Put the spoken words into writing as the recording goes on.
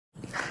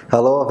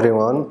Hello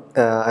everyone,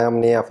 I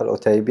am Niyaf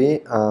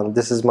Al-Utaybi and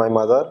this is my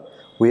mother.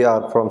 We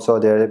are from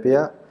Saudi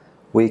Arabia.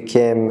 We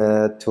came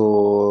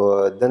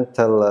to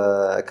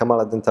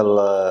Kamala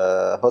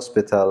Dental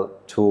Hospital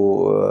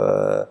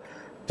to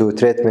do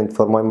treatment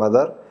for my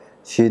mother.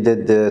 She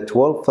did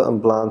 12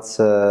 implants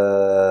in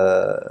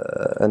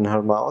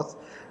her mouth.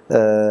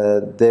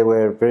 They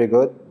were very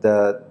good.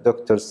 The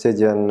Dr.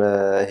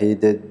 Sijan, he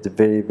did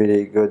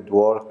very good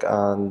work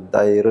and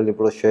I really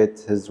appreciate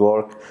his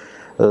work.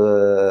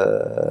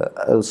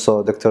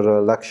 Also Dr.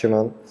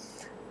 Lakshman.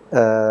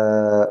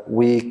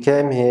 We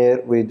came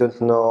here, we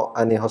don't know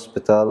any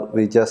hospital,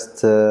 we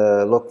just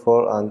look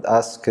for and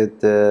asked,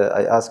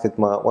 I asked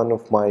one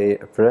of my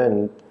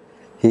friend,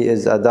 he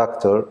is a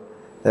doctor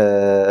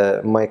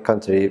in my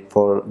country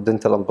for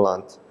dental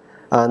implant,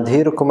 and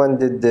he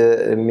recommended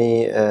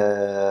me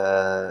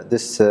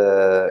this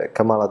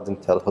Kamala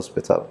Dental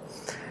Hospital.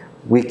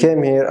 We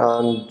came here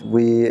and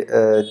we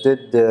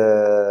did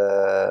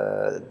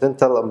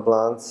dental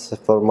implants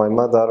for my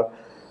mother.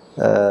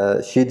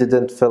 She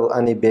didn't feel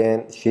any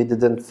pain, she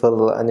didn't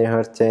feel any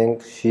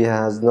hurting, she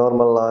has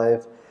normal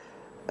life.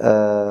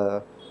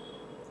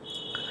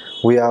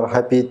 We are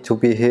happy to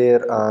be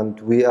here and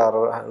we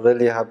are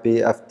really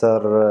happy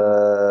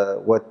after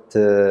what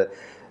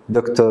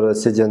Dr.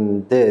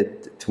 Sijan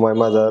did to my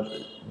mother.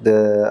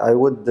 I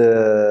would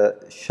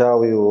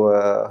show you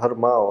her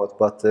mouth,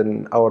 but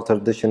in our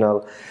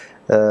traditional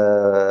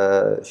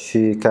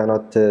she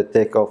cannot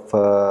take off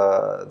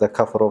the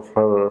cover of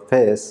her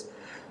face,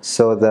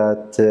 so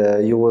that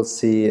you will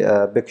see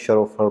a picture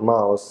of her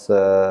mouth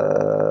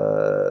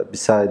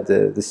beside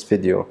this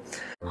video.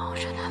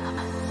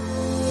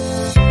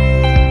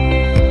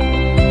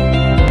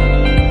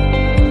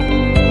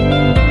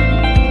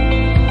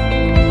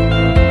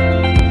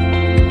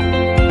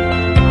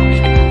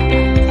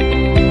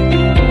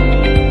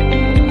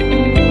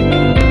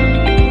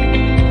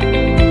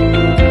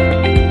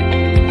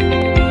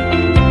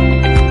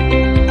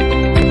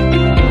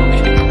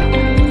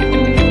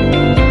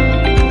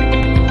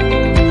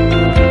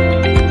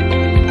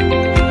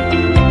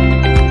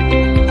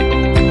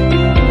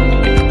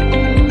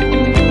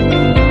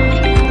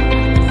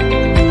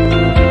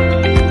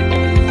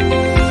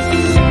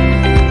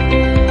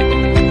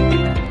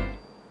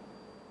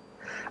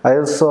 I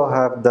also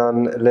have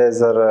done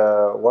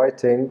laser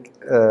whitening.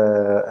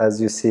 As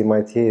you see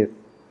my teeth,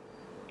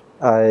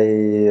 I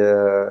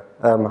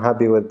am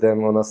happy with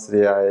them,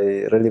 honestly.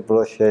 I really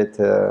appreciate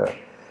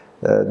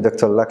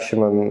Dr.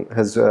 Lakshman,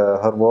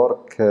 her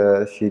work.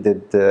 She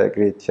did a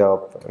great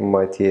job in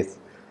my teeth.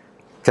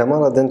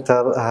 Kamala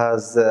Dental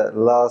has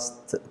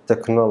last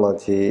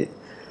technology.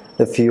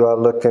 If you are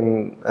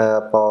looking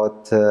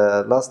about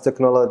last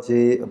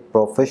technology,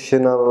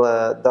 professional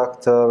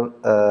doctor,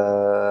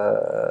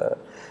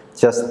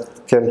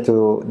 just come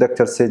to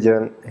Dr.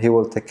 Sijan, he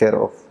will take care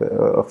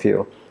of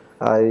you.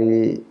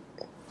 I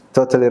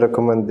totally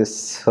recommend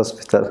this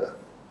hospital.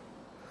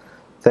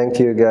 Thank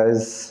you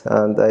guys,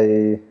 and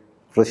I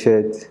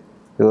appreciate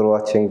you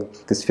watching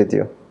this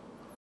video.